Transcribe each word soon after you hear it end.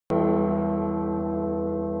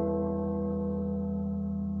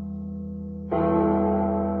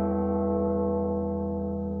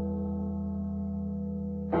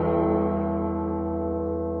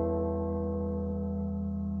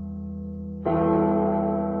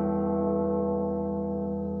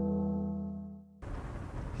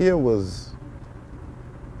here was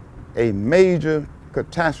a major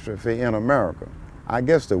catastrophe in America. I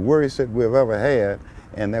guess the worst that we've ever had,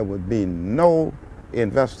 and there would be no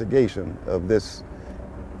investigation of this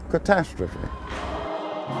catastrophe.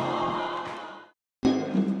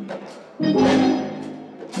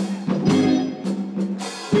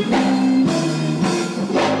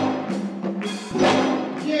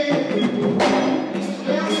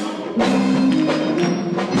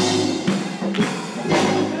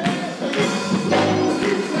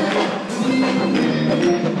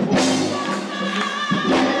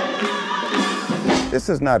 This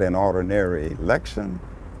is not an ordinary election.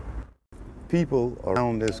 People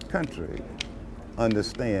around this country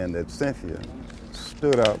understand that Cynthia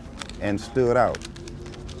stood up and stood out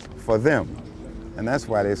for them. And that's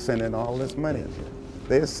why they're sending all this money.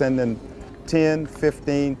 They're sending $10,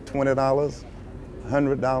 $15, $20,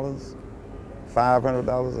 $100,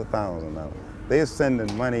 $500, $1,000. They're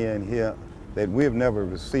sending money in here that we've never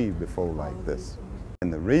received before like this.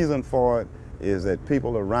 And the reason for it is that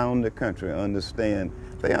people around the country understand.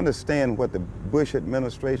 They understand what the Bush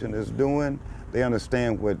administration is doing. They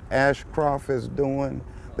understand what Ashcroft is doing.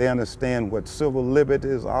 They understand what civil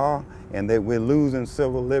liberties are, and that we're losing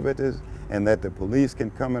civil liberties, and that the police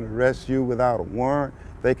can come and arrest you without a warrant.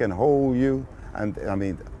 They can hold you. And I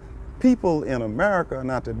mean, people in America are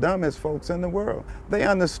not the dumbest folks in the world. They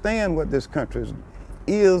understand what this country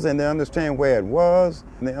is, and they understand where it was,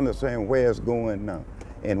 and they understand where it's going now.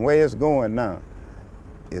 And where it's going now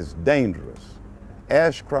is dangerous.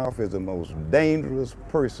 Ashcroft is the most dangerous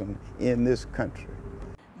person in this country.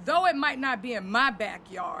 Though it might not be in my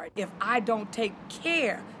backyard, if I don't take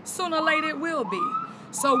care, sooner or later it will be.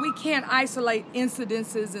 So we can't isolate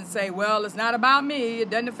incidences and say, well, it's not about me,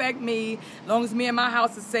 it doesn't affect me, as long as me and my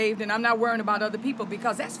house is saved and I'm not worrying about other people,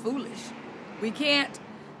 because that's foolish. We can't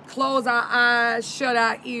close our eyes, shut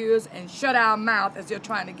our ears, and shut our mouth as they're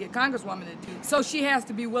trying to get Congresswoman to do. So she has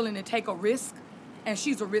to be willing to take a risk, and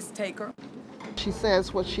she's a risk taker. She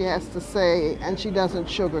says what she has to say, and she doesn't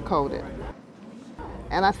sugarcoat it.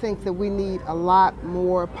 And I think that we need a lot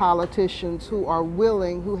more politicians who are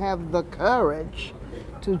willing, who have the courage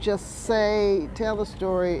to just tell the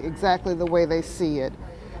story exactly the way they see it.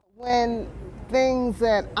 When things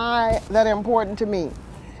that are important to me,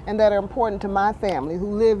 and that are important to my family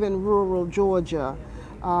who live in rural Georgia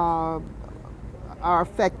are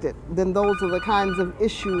affected, then those are the kinds of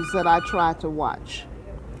issues that I try to watch.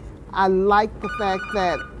 I like the fact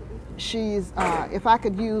that she's, if I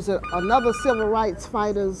could use another civil rights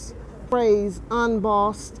fighter's phrase,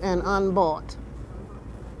 unbossed and unbought.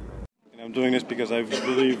 And I'm doing this because I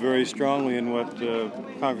believe very strongly in what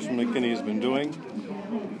Congresswoman McKinney has been doing.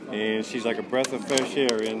 And she's like a breath of fresh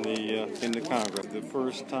air in the Congress. The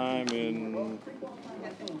first time in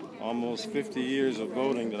almost 50 years of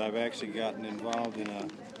voting that I've actually gotten involved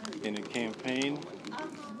in a campaign,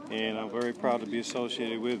 and I'm very proud to be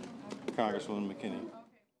associated with Congresswoman McKinney.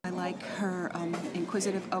 I like her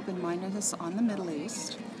inquisitive open-mindedness on the Middle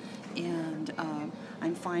East, and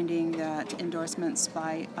I'm finding that endorsements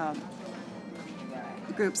by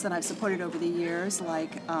groups that I've supported over the years,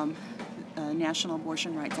 like National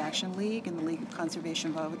Abortion Rights Action League and the League of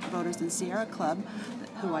Conservation Voters and Sierra Club,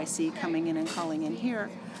 who I see coming in and calling in here,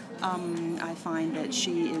 I find that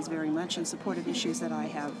she is very much in support of issues that I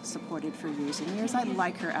have supported for years and years. I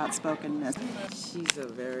like her outspokenness. She's a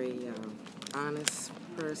very honest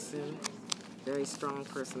person, very strong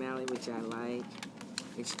personality, which I like,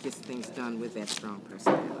 and she gets things done with that strong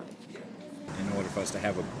personality. In order for us to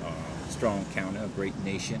have a strong county, a great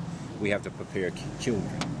nation, we have to prepare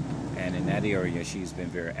children. And in that area, she's been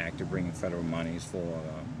very active, bringing federal monies for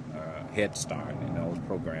Head Start and those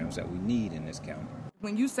programs that we need in this county.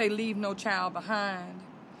 When you say leave no child behind,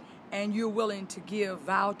 and you're willing to give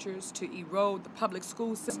vouchers to erode the public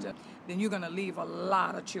school system, then you're going to leave a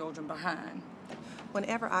lot of children behind.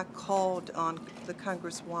 Whenever I called on the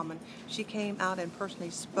Congresswoman, she came out and personally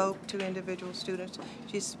spoke to individual students.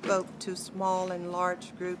 She spoke to small and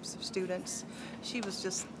large groups of students. She was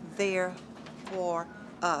just there for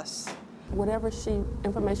us. Whatever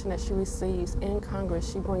information that she receives in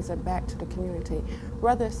Congress, she brings it back to the community.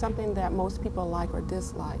 Whether it's something that most people like or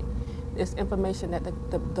dislike, it's information that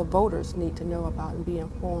the voters need to know about and be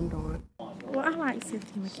informed on. Well, I like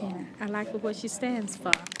Cynthia McKinney. I like what she stands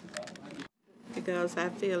for. Because I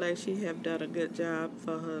feel like she have done a good job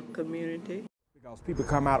for her community. Because people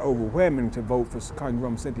come out overwhelming to vote for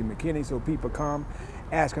Congresswoman Cynthia McKinney, so people come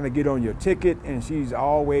asking to get on your ticket, and she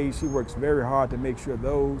works very hard to make sure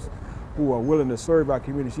those who are willing to serve our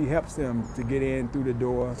community, she helps them to get in through the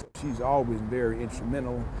door. She's always very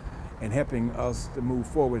instrumental and helping us to move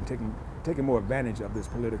forward and taking more advantage of this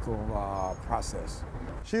political process.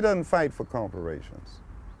 She doesn't fight for corporations.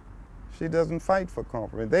 She doesn't fight for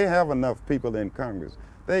corporations. They have enough people in Congress.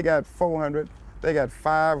 They got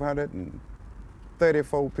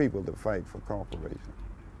 534 people to fight for corporations.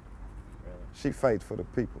 She fights for the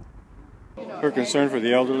people. Her concern for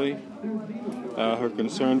the elderly, her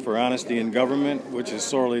concern for honesty in government, which is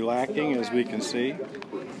sorely lacking, as we can see,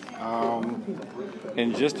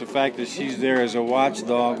 and just the fact that she's there as a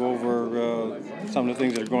watchdog over some of the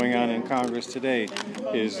things that are going on in Congress today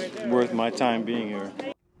is worth my time being here.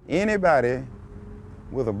 Anybody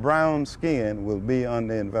with a brown skin will be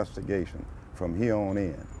under investigation from here on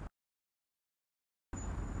in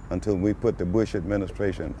until we put the Bush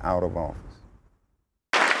administration out of office.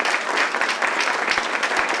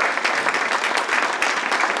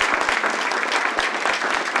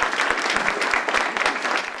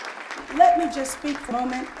 Let me just speak for a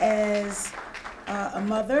moment as a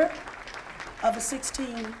mother of a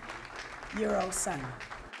 16-year-old son.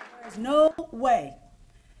 There's no way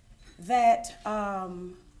that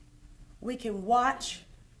we can watch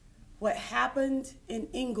what happened in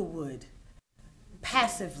Inglewood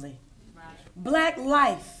passively. Black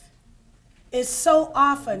life is so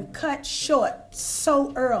often cut short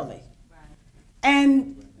so early.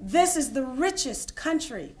 And this is the richest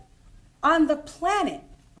country on the planet.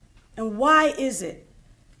 And why is it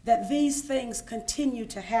that these things continue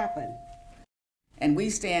to happen? And we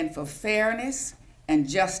stand for fairness and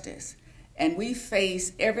justice. And we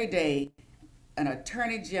face every day an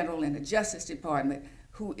Attorney General in the Justice Department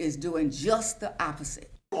who is doing just the opposite.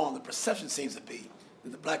 The perception seems to be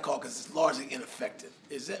that the Black Caucus is largely ineffective.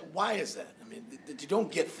 Why is that? I mean, that you don't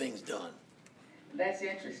get things done. That's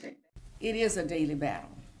interesting. It is a daily battle.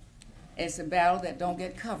 It's a battle that don't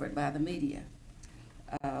get covered by the media.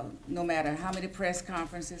 No matter how many press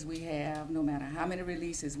conferences we have, no matter how many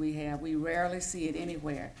releases we have, we rarely see it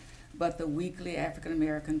anywhere but the weekly African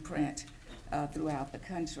American print throughout the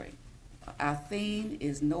country. Our theme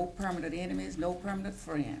is no permanent enemies, no permanent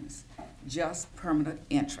friends, just permanent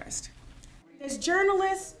interest. As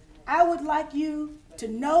journalists, I would like you to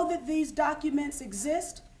know that these documents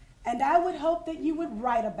exist, and I would hope that you would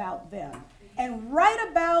write about them and write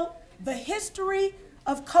about the history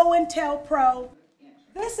of COINTELPRO.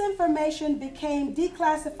 This information became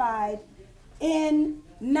declassified in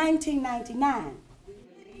 1999.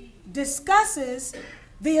 Discusses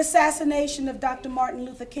the assassination of Dr. Martin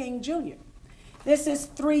Luther King Jr. This is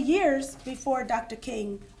 3 years before Dr.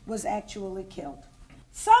 King was actually killed.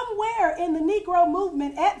 Somewhere in the Negro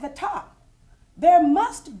movement at the top, there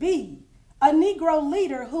must be a Negro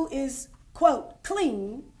leader who is, quote,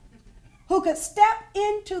 clean, who could step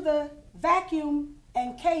into the vacuum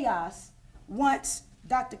and chaos once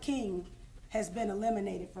Dr. King has been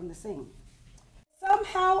eliminated from the scene.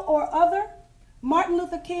 Somehow or other, Martin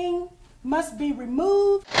Luther King must be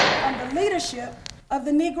removed from the leadership of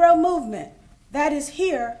the Negro movement. That is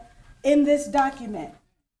here in this document.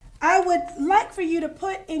 I would like for you to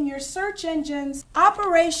put in your search engines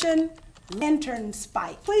Operation Lantern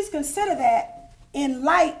Spike. Please consider that in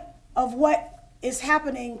light of what is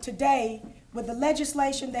happening today with the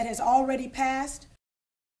legislation that has already passed,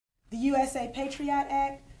 the USA Patriot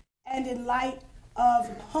Act, and in light of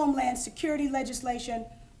Homeland Security legislation,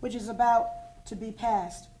 which is about to be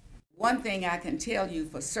passed. One thing I can tell you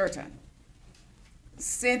for certain,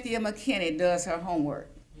 Cynthia McKinney does her homework.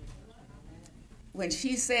 When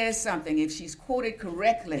she says something, if she's quoted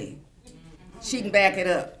correctly, she can back it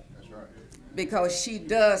up. That's right. Because she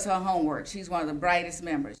does her homework. She's one of the brightest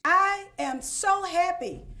members. I am so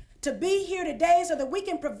happy to be here today so that we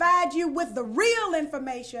can provide you with the real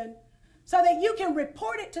information so that you can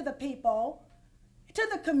report it to the people, to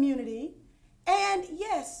the community. And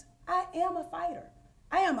yes, I am a fighter.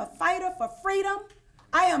 I am a fighter for freedom.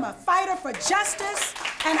 I am a fighter for justice.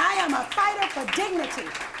 And I am a fighter for dignity.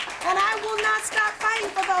 And I will not stop fighting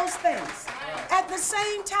for those things. At the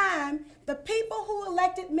same time, the people who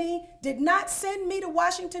elected me did not send me to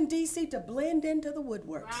Washington, D.C. to blend into the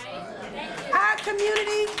woodworks. Our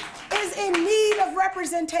community is in need of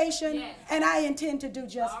representation, and I intend to do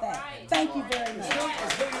just that. Thank you very much.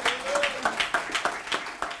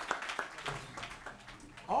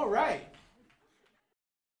 All right.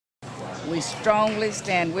 We strongly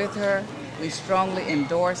stand with her. We strongly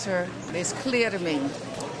endorse her. It's clear to me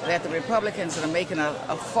that the Republicans are making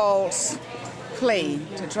a false play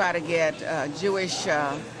to try to get Jewish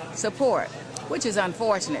support, which is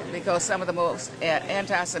unfortunate because some of the most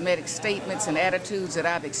anti-Semitic statements and attitudes that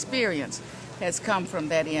I've experienced has come from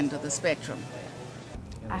that end of the spectrum.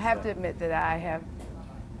 I have to admit that I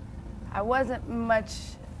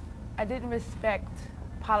I didn't respect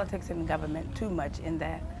politics and government too much in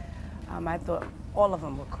that I thought all of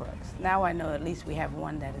them were crooks. Now I know at least we have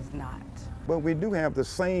one that is not. But we do have the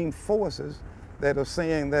same forces that are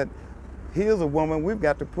saying that here's a woman we've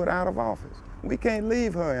got to put out of office. We can't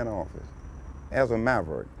leave her in office as a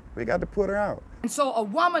maverick. We got to put her out. And so a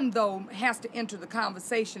woman, though, has to enter the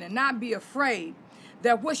conversation and not be afraid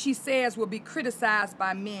that what she says will be criticized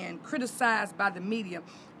by men, criticized by the media,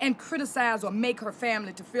 and criticized or make her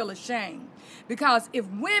family to feel ashamed. Because if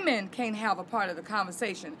women can't have a part of the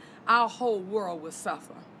conversation, our whole world will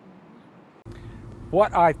suffer.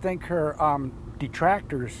 What I think her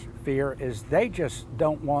detractors fear is they just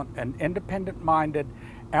don't want an independent-minded,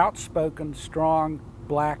 outspoken, strong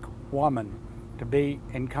black woman to be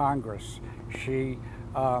in Congress. She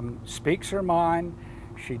speaks her mind.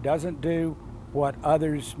 She doesn't do what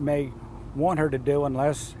others may want her to do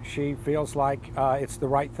unless she feels like it's the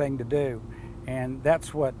right thing to do. And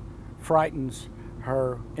that's what frightens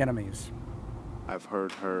her enemies. I've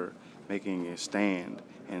heard her making a stand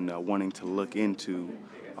and wanting to look into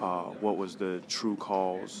what was the true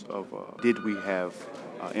cause of, did we have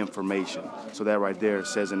information? So that right there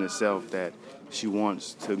says in itself that she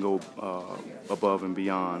wants to go above and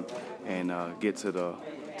beyond and get to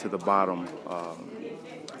the bottom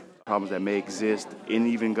problems that may exist in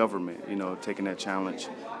even government, you know, taking that challenge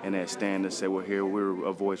and that stand to say, well, here, we're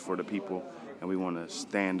a voice for the people, and we want to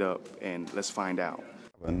stand up, and let's find out.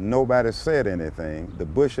 Nobody said anything. The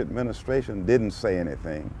Bush administration didn't say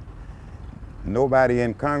anything. Nobody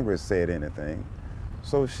in Congress said anything.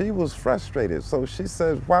 So she was frustrated. So she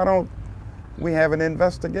says, why don't we have an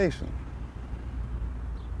investigation?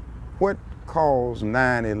 What caused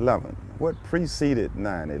 9/11? What preceded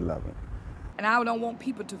 9/11? And I don't want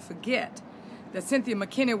people to forget that Cynthia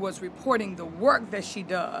McKinney was reporting the work that she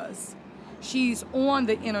does. She's on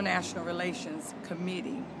the International Relations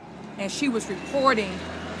Committee, and she was reporting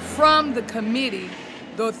from the committee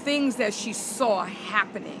the things that she saw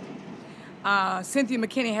happening. Cynthia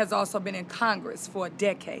McKinney has also been in Congress for a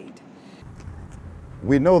decade.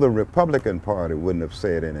 We know the Republican Party wouldn't have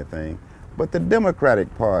said anything, but the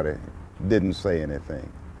Democratic Party didn't say anything.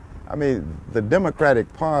 I mean, the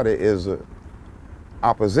Democratic Party is an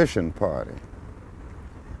opposition party.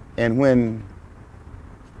 And when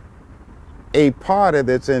a party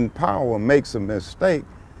that's in power makes a mistake,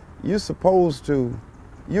 you're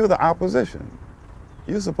the opposition.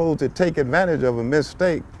 You're supposed to take advantage of a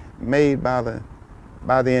mistake made by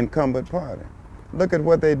the incumbent party. Look at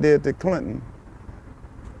what they did to Clinton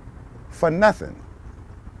for nothing.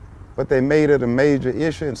 But they made it a major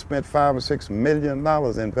issue and spent $5 or $6 million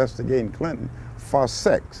investigating Clinton for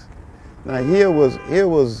sex. Now here was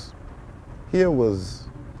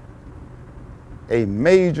a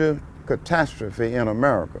major catastrophe in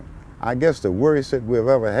America. I guess the worst that we've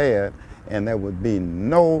ever had, and there would be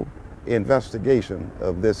no investigation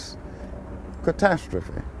of this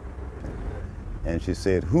catastrophe. And she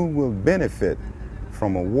said, who will benefit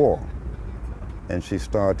from a war? And she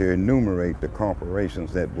started to enumerate the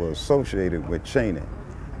corporations that were associated with Cheney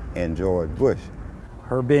and George Bush.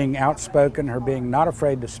 Her being outspoken, her being not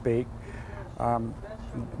afraid to speak,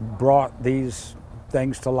 brought these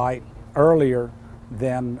things to light earlier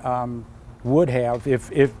than would have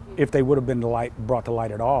if they would have been brought to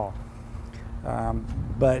light at all.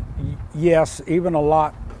 But yes, even a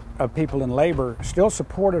lot of people in labor still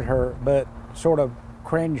supported her, but sort of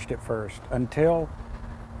cringed at first until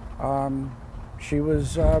she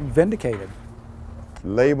was vindicated.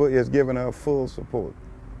 Labor is giving her full support.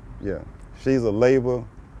 Yeah, she's a labor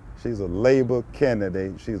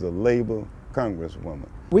candidate. She's a labor congresswoman.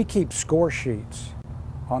 We keep score sheets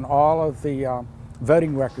on all of the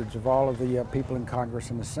voting records of all of the people in Congress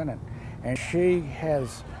and the Senate. And she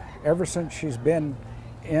has, ever since she's been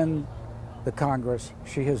in the Congress,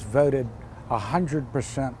 she has voted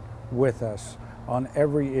 100% with us on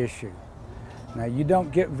every issue. Now, you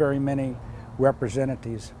don't get very many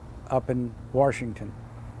representatives up in Washington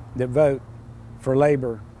that vote for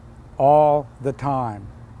labor all the time.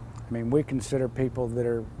 I mean, we consider people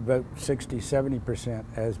that vote 60, 70%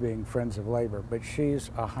 as being friends of labor, but she's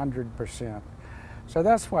 100%. So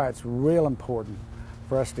that's why it's real important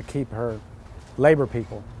for us to keep her, labor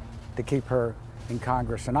people, to keep her in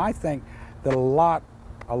Congress. And I think that a lot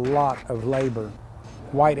of labor,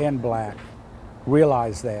 white and black,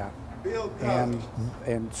 realize that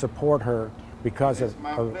and support her because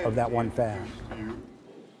of that one fact.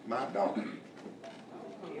 My daughter.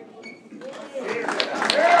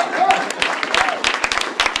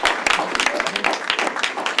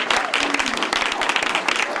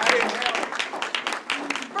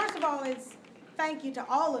 First of all, thank you to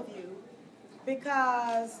all of you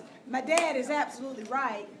because my dad is absolutely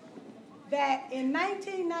right that in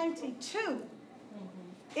 1992,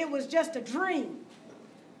 it was just a dream.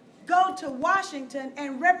 Go to Washington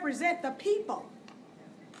and represent the people,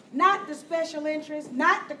 not the special interests,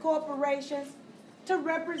 not the corporations, to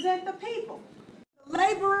represent the people. The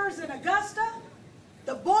laborers in Augusta,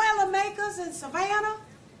 the boiler makers in Savannah,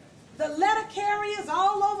 the letter carriers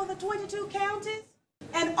all over the 22 counties,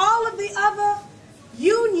 and all of the other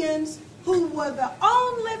unions who were the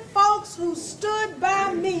only folks who stood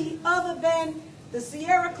by me other than the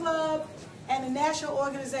Sierra Club and the National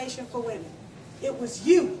Organization for Women. It was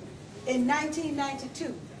you in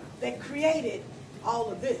 1992 that created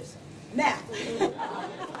all of this. Now,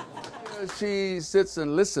 she sits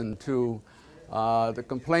and listens to the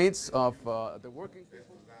complaints of the working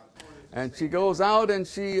people, and she goes out and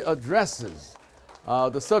she addresses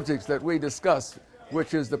the subjects that we discuss,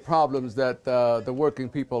 which is the problems that the working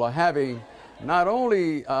people are having, not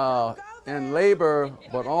only in labor,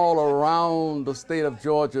 but all around the state of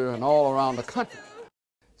Georgia and all around the country.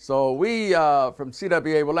 So we from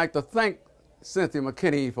CWA would like to thank Cynthia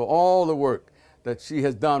McKinney for all the work that she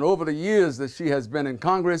has done over the years that she has been in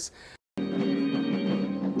Congress.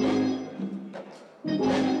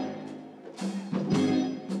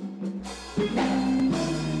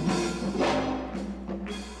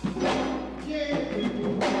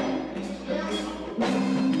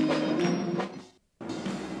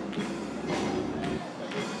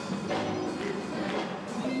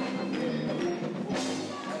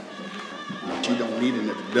 She don't need an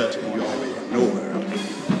introduction, you already know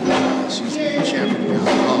her. She's been championing our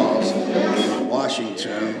cause in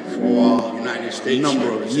Washington for the United States a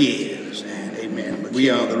number of years. And amen. But we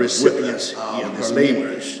are the recipients of her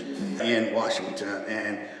labors in Washington,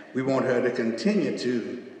 and we want her to continue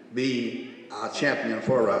to be our champion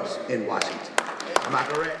for us in Washington. Am I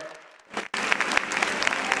correct?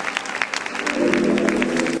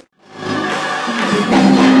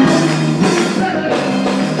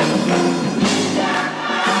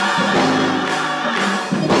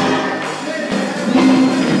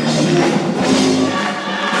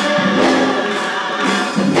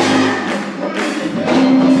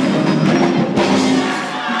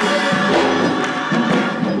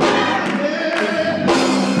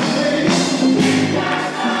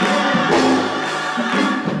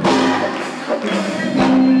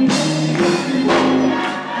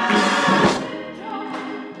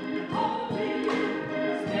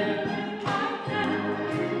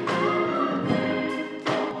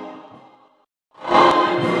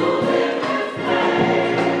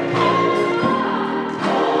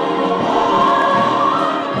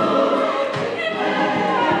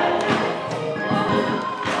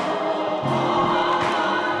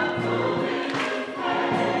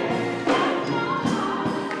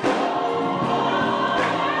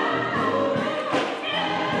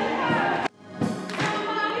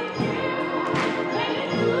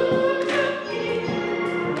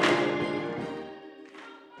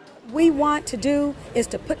 we want to do is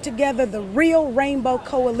to put together the real Rainbow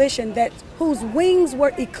Coalition whose wings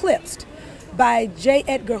were eclipsed by J.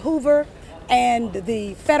 Edgar Hoover and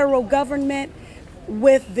the federal government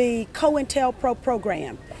with the COINTELPRO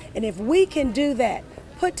program. And if we can do that,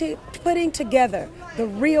 putting together the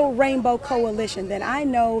real Rainbow Coalition, then I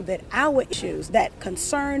know that our issues that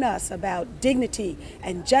concern us about dignity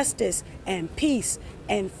and justice and peace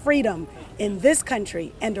and freedom in this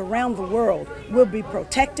country and around the world will be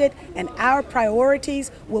protected, and our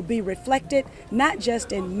priorities will be reflected not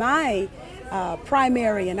just in my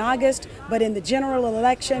primary in August, but in the general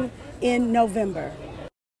election in November.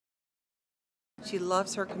 She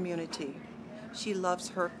loves her community. She loves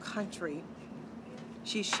her country.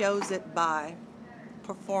 She shows it by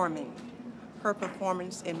performing. Her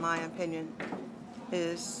performance, in my opinion,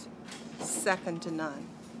 is second to none.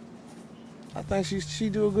 I think she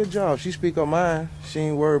do a good job. She speak her mind. She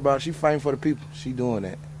ain't worried about. She fighting for the people. She doing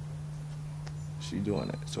that. She doing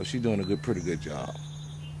it. So she doing a pretty good job.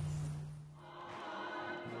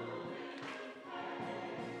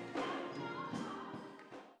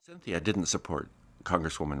 Cynthia didn't support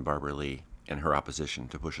Congresswoman Barbara Lee in her opposition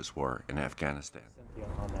to Bush's war in Afghanistan.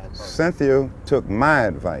 Cynthia took my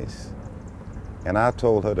advice, and I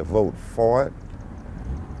told her to vote for it.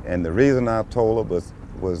 And the reason I told her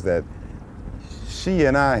was that she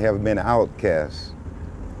and I have been outcasts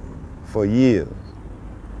for years.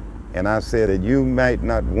 And I said that you might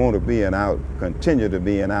not want to continue to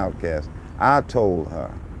be an outcast. I told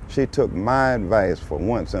her. She took my advice for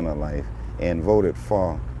once in her life and voted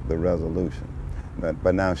for the resolution.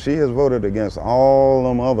 But now she has voted against all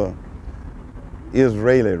them other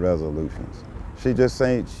Israeli resolutions. She just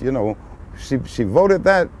ain't, She voted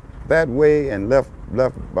that way and left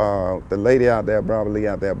the lady out there, Barbara Lee,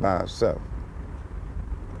 out there by herself.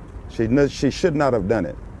 She should not have done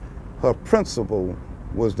it. Her principle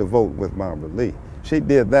was to vote with Barbara Lee. She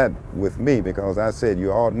did that with me because I said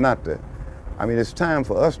you ought not to. I mean, it's time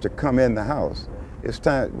for us to come in the House. It's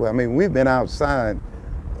time. Well, I mean, we've been outside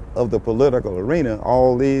of the political arena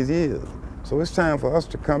all these years, so it's time for us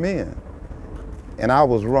to come in. And I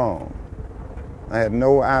was wrong. I had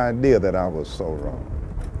no idea that I was so wrong.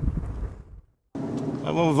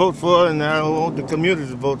 I'm gonna vote for her, and I want the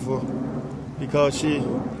community to vote for her because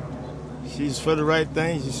she's for the right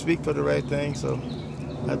thing. She speaks for the right thing, so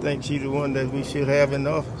I think she's the one that we should have in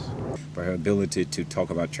office. For her ability to talk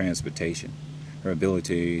about transportation, her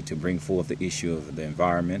ability to bring forth the issue of the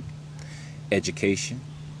environment, education,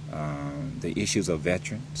 the issues of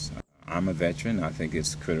veterans. I'm a veteran. I think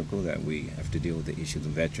it's critical that we have to deal with the issues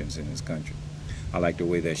of veterans in this country. I like the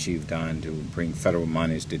way that she's done to bring federal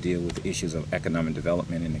monies to deal with the issues of economic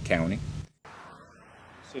development in the county.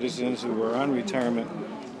 Citizens who are on retirement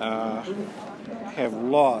have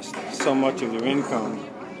lost so much of their income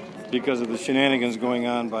because of the shenanigans going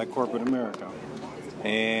on by corporate America.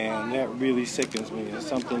 And that really sickens me.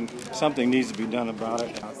 Something needs to be done about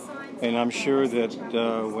it. And I'm sure that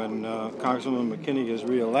when Congresswoman McKinney is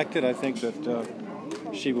reelected, I think that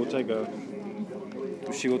she will take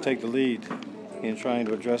the lead in trying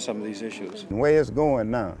to address some of these issues. The way it's going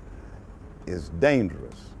now is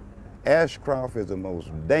dangerous. Ashcroft is the most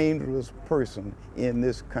dangerous person in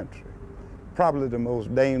this country, probably the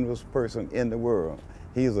most dangerous person in the world.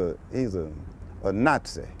 He's a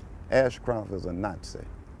Nazi. Ashcroft is a Nazi.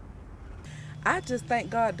 I just thank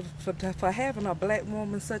God for having a black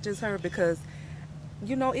woman such as her because,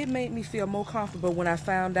 you know, it made me feel more comfortable when I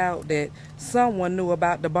found out that someone knew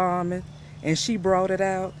about the bombing and she brought it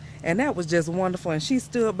out. And that was just wonderful. And she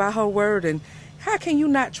stood by her word. And how can you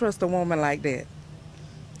not trust a woman like that?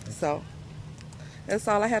 So that's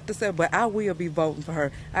all I have to say. But I will be voting for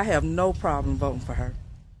her. I have no problem voting for her.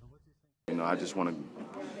 You know, I just want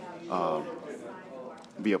to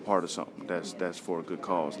be a part of something that's for a good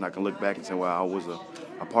cause. And I can look back and say, well, I was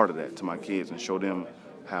a part of that to my kids and show them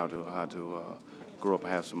how to grow up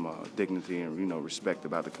and have some dignity and, you know, respect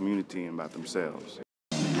about the community and about themselves.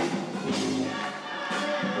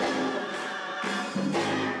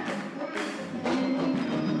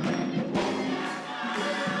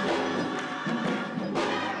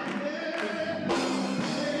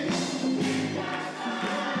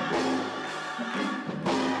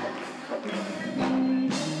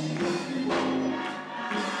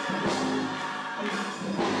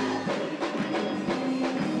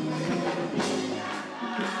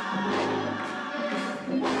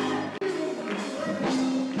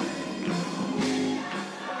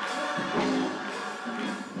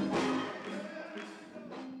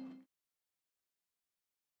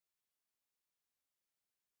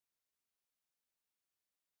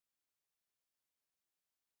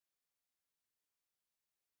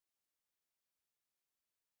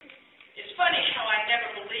 It's funny how I never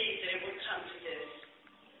believed that it would come to this.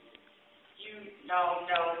 You know,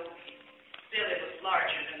 Billy was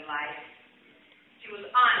larger than life. He was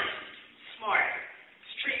honest, smart,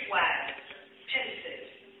 streetwise, pensive,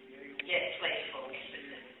 yet playful.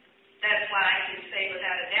 That's why I can say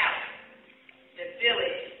without a doubt that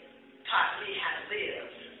Billy taught me how to live.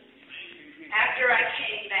 After I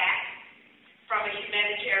came back from a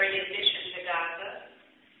humanitarian mission to Gaza,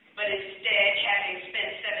 but instead, having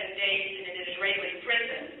spent 7 days in an Israeli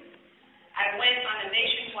prison, I went on a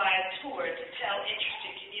nationwide tour to tell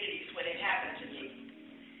interested communities what had happened to me.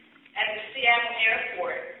 At the Seattle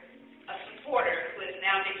airport, a supporter who has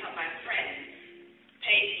now become my friend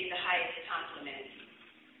paid me the highest compliment.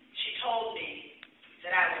 She told me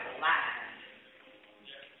that I was alive.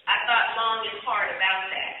 I thought long and hard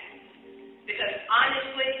about that, because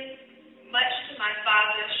honestly, much to my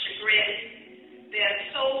father's chagrin, there are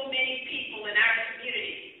so many people in our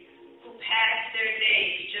community who pass their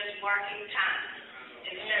days just marking time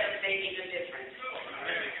instead of making a difference.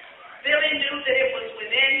 Billy knew that it was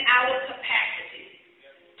within our capacity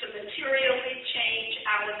to materially change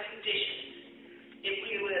our conditions if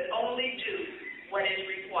we would only do what is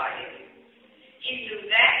required. He knew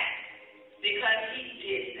that because he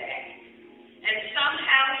did that. And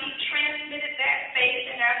somehow he transmitted that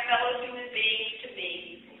faith in our fellow human beings to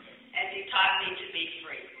me, and he taught me to be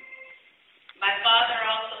free. My father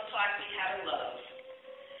also taught me how to love.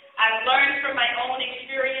 I've learned from my own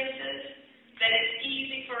experiences that it's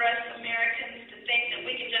easy for us Americans to think that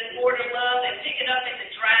we can just order love and pick it up in the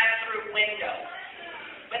drive-through window.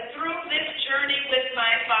 But through this journey with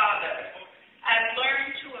my father, I've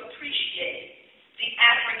learned to appreciate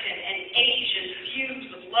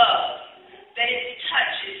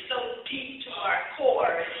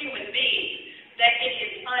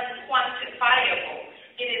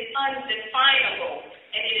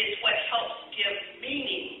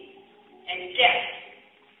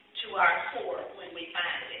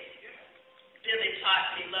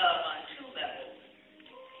taught me love on two levels.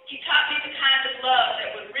 He taught me the kind of love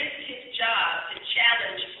that would risk his job to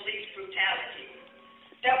challenge police brutality,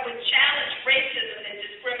 that would challenge racism and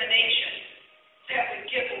discrimination, that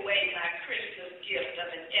would give away my Christmas gift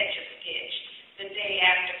of an Etch-a-Sketch the day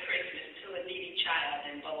after Christmas to a needy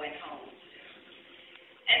child in Bowen Homes.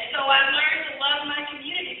 And so I learned to love my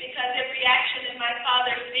community because every action in my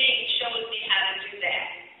father's being showed me how to do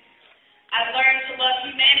that. I learned to love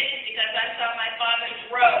humanity because I saw my father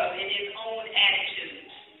grow in his own attitudes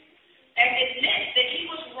and admit that he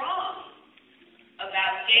was wrong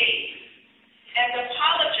about gays and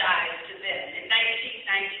apologize to them in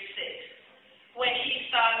 1996 when he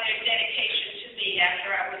saw their dedication to me after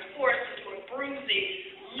I was forced into a bruising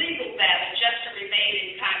legal battle just to remain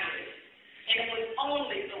in Congress. And it was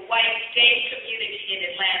only the white gay community in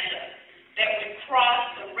Atlanta that would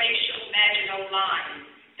cross the racial Maginot Line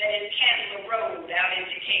that is Candler Road out in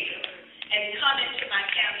Decatur and come into my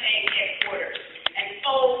campaign headquarters and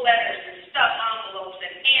fold letters and stuff envelopes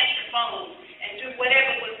and answer phones and do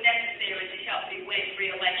whatever was necessary to help me win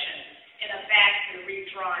re-election in a vastly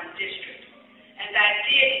redrawn district. And I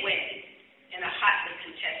did win in a hotly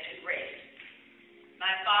contested race.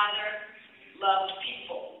 My father loved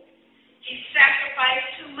people. He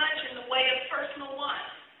sacrificed too much in the way of personal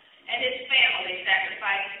wants, and his family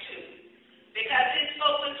sacrificed too, because his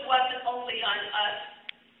focus wasn't only on us,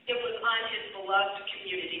 it was on his beloved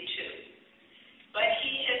community too. But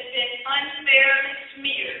he has been unfairly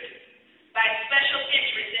smeared by special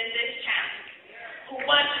interests in this town who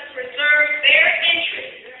want to preserve their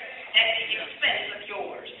interests at the expense of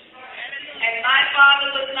yours. And my father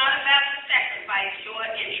was not about to sacrifice your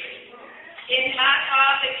interests. In my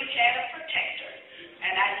father, you had a protector,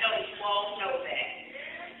 and I know you all know that.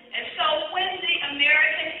 And so when the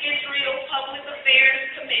American Israel Public Affairs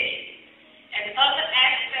Committee and other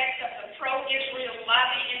aspects of the pro-Israel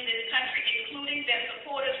lobby in this country, including their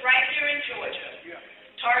supporters right here in Georgia,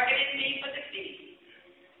 targeted me for defeat,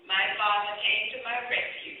 my father came to my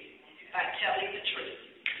rescue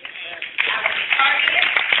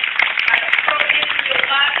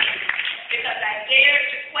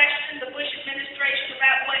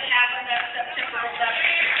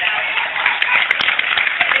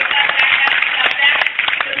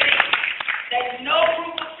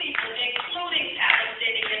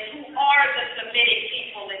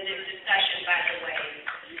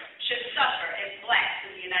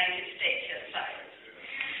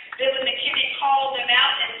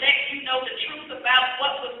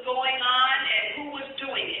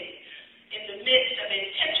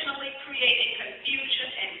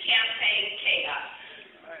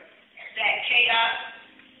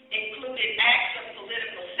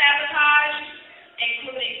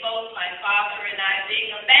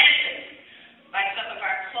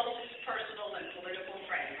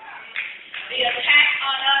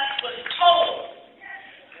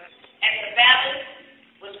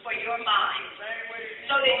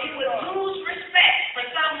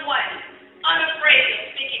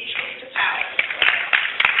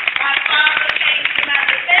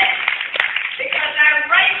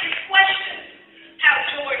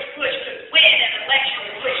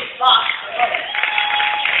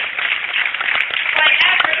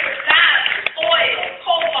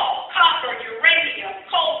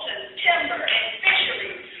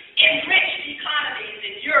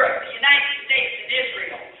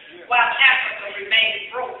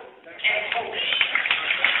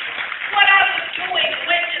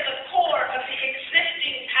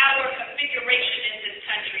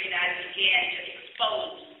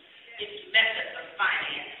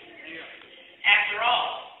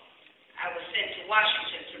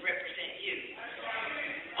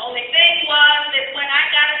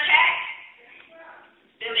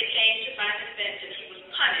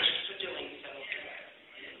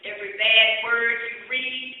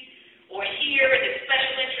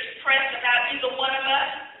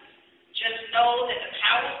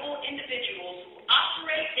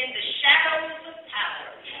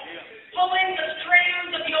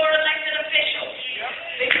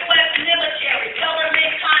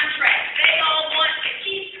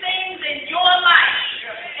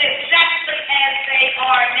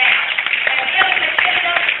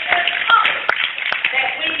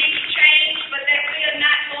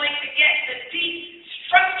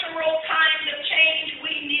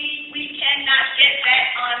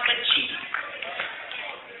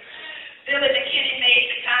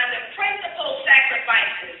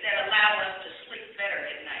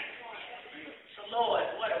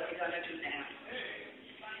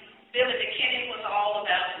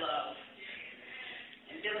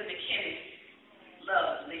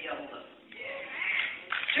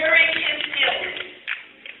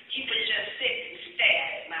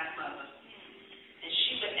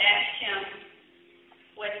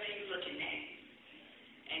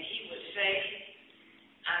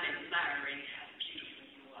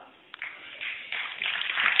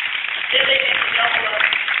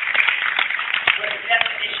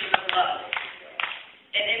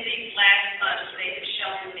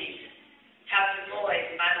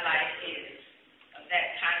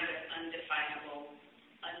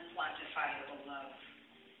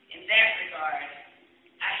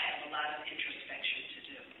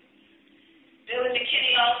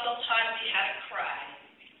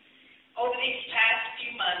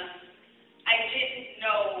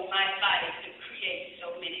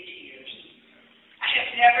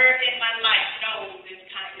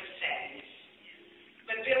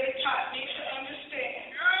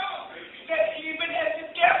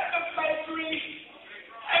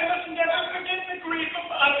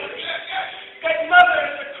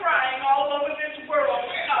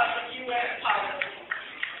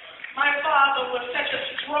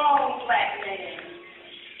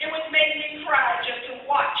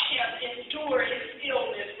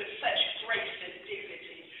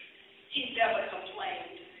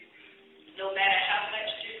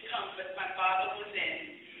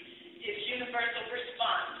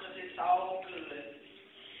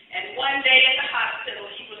one day at the hospital,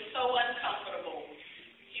 he was so uncomfortable.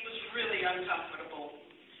 He was really uncomfortable.